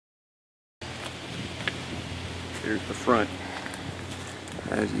Here's the front.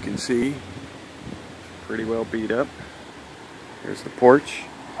 As you can see, pretty well beat up. Here's the porch.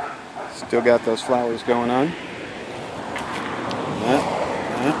 Still got those flowers going on.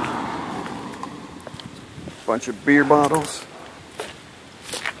 Bunch of beer bottles.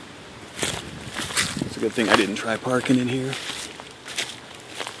 It's a good thing I didn't try parking in here.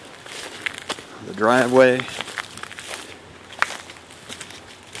 The driveway.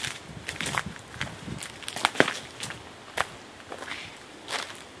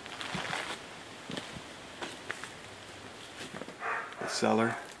 The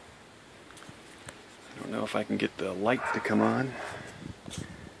cellar. I don't know if I can get the light to come on.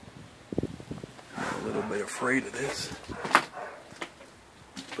 I'm a little bit afraid of this,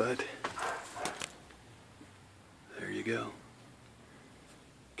 but there you go.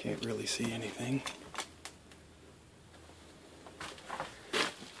 Can't really see anything.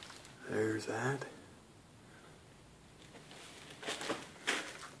 There's that.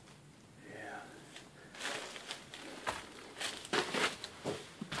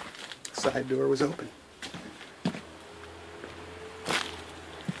 Side door was open.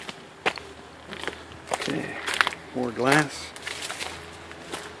 Okay, more glass.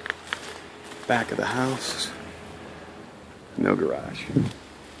 Back of the house. No garage.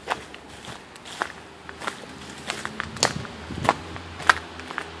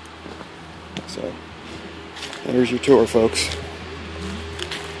 So, there's your tour, folks.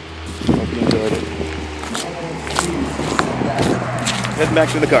 Hope you enjoyed it. Heading back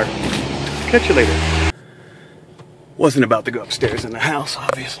to the car. Catch you later. Wasn't about to go upstairs in the house,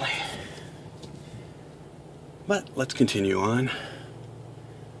 obviously. But let's continue on.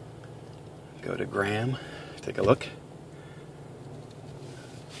 Go to Graham. Take a look.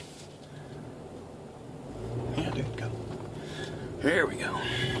 Yeah, dude, go. Here we go.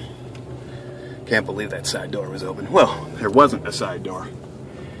 Can't believe that side door was open. Well, there wasn't a side door.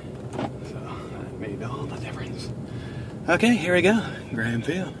 So that made all the difference. Okay, here we go. Graham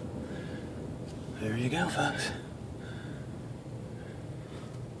Field. There you go, folks.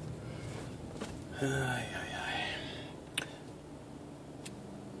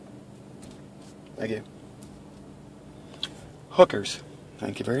 Thank you. Hookers.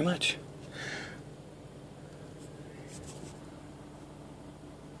 Thank you very much.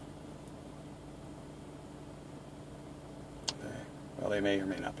 Well, they may or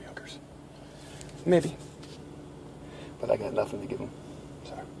may not be hookers. Maybe. But I got nothing to give them.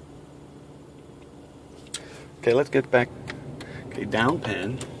 Sorry. Okay, let's get back. Okay, down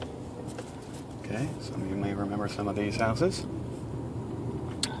Penn. Okay, some of you may remember some of these houses.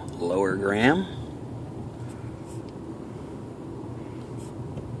 Lower Graham.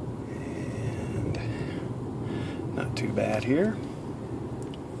 And not too bad here.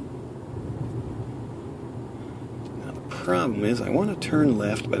 Now the problem is I want to turn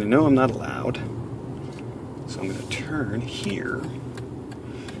left, but I know I'm not allowed. So I'm going to turn here.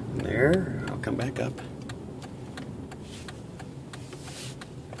 And there, I'll come back up.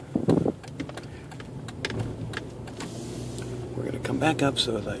 Come back up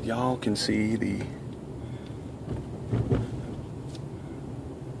so that y'all can see the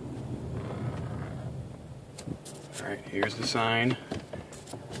alright, here's the sign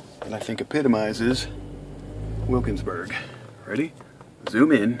that I think epitomizes Wilkinsburg. Ready?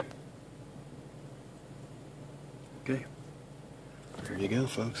 Zoom in. Okay. There you go,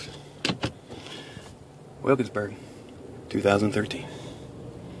 folks. Wilkinsburg, 2013.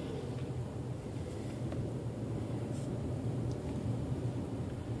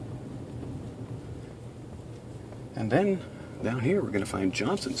 And then, down here, we're going to find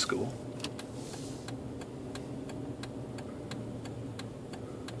Johnson School.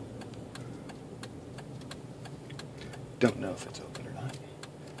 Don't know if it's open or not.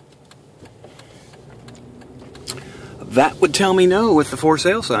 That would tell me no with the for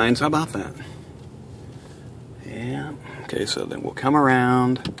sale signs. How about that? Yeah. Okay, so then we'll come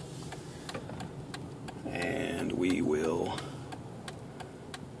around. And we will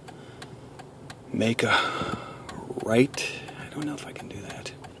make a right. I don't know if I can do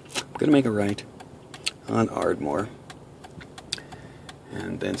that. I'm going to make a right on Ardmore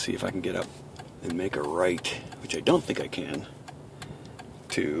and then see if I can get up and make a right, which I don't think I can,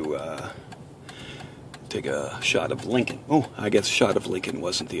 to take a shot of Lincoln. Oh, I guess shot of Lincoln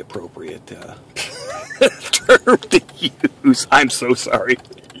wasn't the appropriate term to use. I'm so sorry.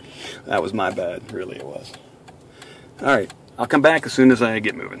 That was my bad. Really, it was. Alright, I'll come back as soon as I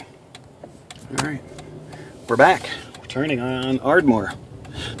get moving. Alright. We're back. We're turning on Ardmore.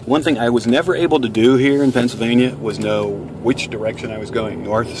 One thing I was never able to do here in Pennsylvania was know which direction I was going,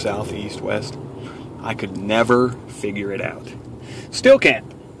 north, south, east, west. I could never figure it out. Still can't.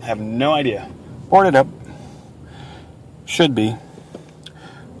 Have no idea. Boarded up. Should be.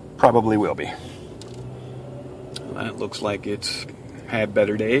 Probably will be. That looks like it's had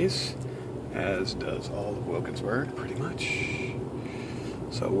better days, as does all of Wilkinsburg, pretty much.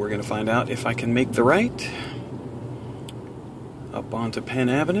 So we're going to find out if I can make the right up onto Penn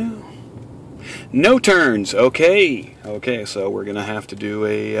Avenue. No turns. Okay. Okay, so we're going to have to do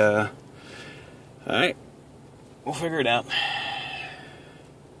a... Alright. We'll figure it out.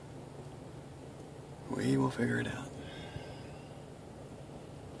 We will figure it out.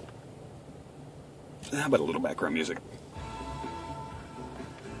 How about a little background music?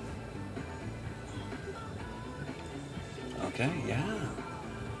 Okay, yeah.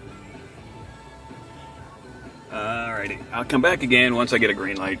 Alrighty. I'll come back again once I get a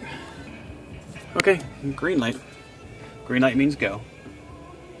green light. Okay, green light. Green light means go.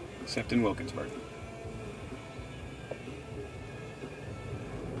 Except in Wilkinsburg. Okay.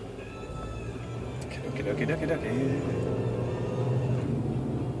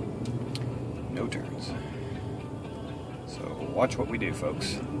 No turns. So watch what we do,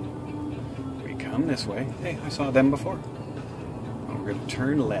 folks. We come this way. Hey, I saw them before. We're going to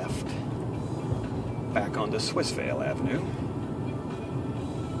turn left. Back onto Swissvale Avenue.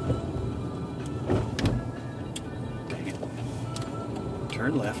 Dang it.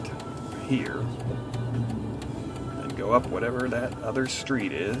 Turn left here. And go up whatever that other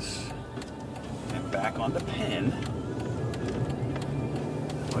street is. And back onto Penn.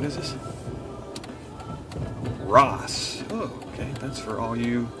 What is this? Ross. Oh, okay. That's for all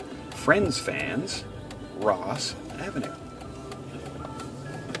you Friends fans. Ross Avenue.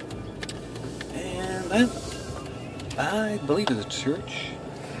 And that, I believe, is a church.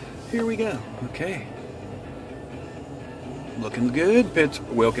 Here we go. Okay. Looking good.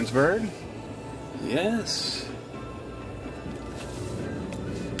 Wilkinsburg. Yes.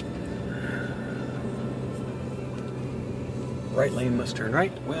 Right lane must turn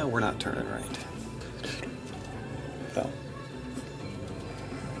right. Well, we're not turning right. Oh.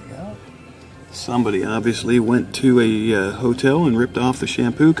 There we go. Somebody obviously went to a hotel and ripped off the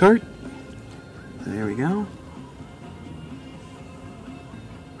shampoo cart. There we go.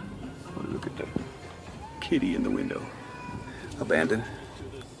 Oh, look at the kitty in the window. Abandoned.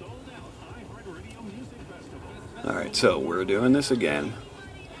 Alright, so we're doing this again.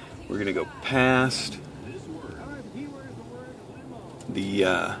 We're going to go past the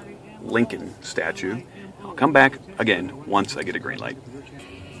Lincoln statue. I'll come back again once I get a green light.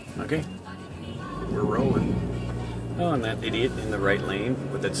 Okay, we're rolling. Oh, and that idiot in the right lane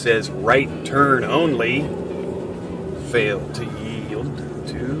that says right turn only failed to yield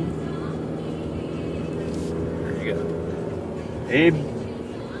to. There you go. Abe.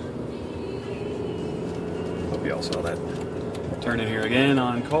 Hope y'all saw that. Turn in here again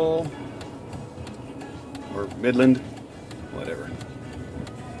on Cole. Or Midland. Whatever.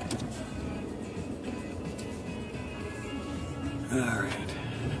 Alright.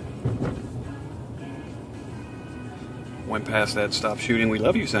 Went past that stop shooting we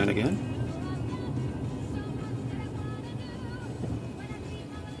love you sign again.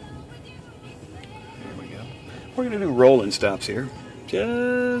 There we go. We're going to do rolling stops here.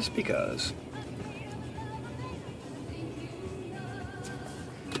 Just because.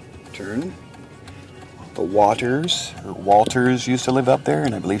 Turn. The Walters used to live up there,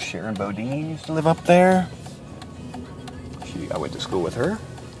 and I believe Sharon Bodine used to live up there. I went to school with her.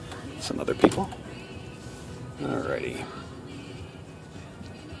 Some other people. Alrighty.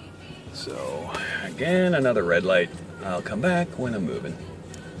 So, again, another red light. I'll come back when I'm moving.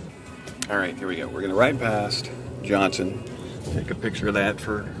 Alright, here we go. We're going to ride past Johnson. Take a picture of that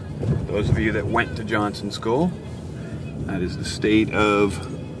for those of you that went to Johnson School. That is the state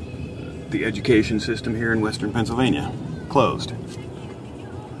of the education system here in Western Pennsylvania. Closed.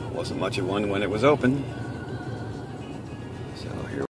 Wasn't much of one when it was open.